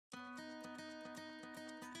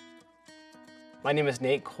My name is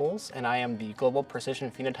Nate Coles, and I am the Global Precision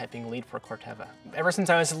Phenotyping Lead for Corteva. Ever since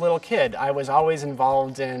I was a little kid, I was always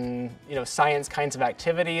involved in science kinds of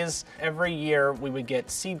activities. Every year we would get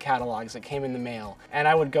seed catalogs that came in the mail, and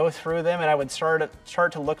I would go through them and I would start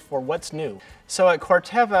to look for what's new. So at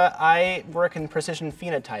Corteva, I work in precision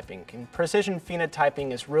phenotyping, and precision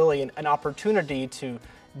phenotyping is really an opportunity to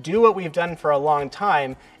do what we've done for a long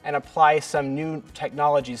time and apply some new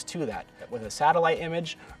technologies to that. With a satellite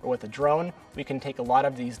image or with a drone, we can take a lot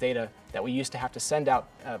of these data that we used to have to send out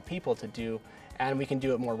people to do, and we can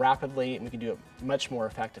do it more rapidly and we can do it much more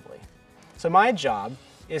effectively. So my job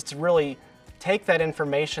is to really take that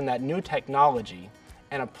information, that new technology,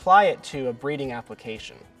 and apply it to a breeding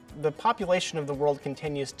application. The population of the world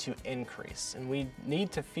continues to increase, and we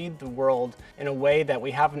need to feed the world in a way that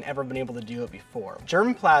we haven't ever been able to do it before.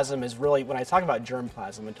 Germplasm is really, when I talk about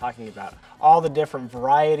germplasm, I'm talking about all the different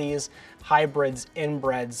varieties, hybrids,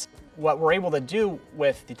 inbreds. What we're able to do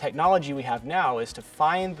with the technology we have now is to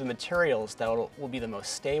find the materials that will be the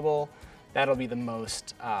most stable, that'll be the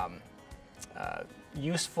most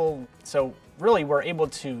useful. So really we're able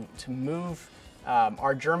to move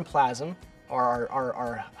our germplasm or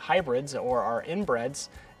our hybrids or our inbreds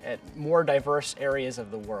at more diverse areas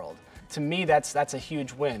of the world. To me, that's a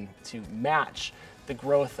huge win, to match the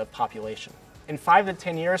growth of population. In 5 to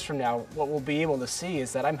 10 years from now, what we'll be able to see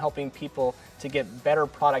is that I'm helping people to get better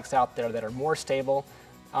products out there that are more stable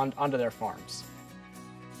onto their farms.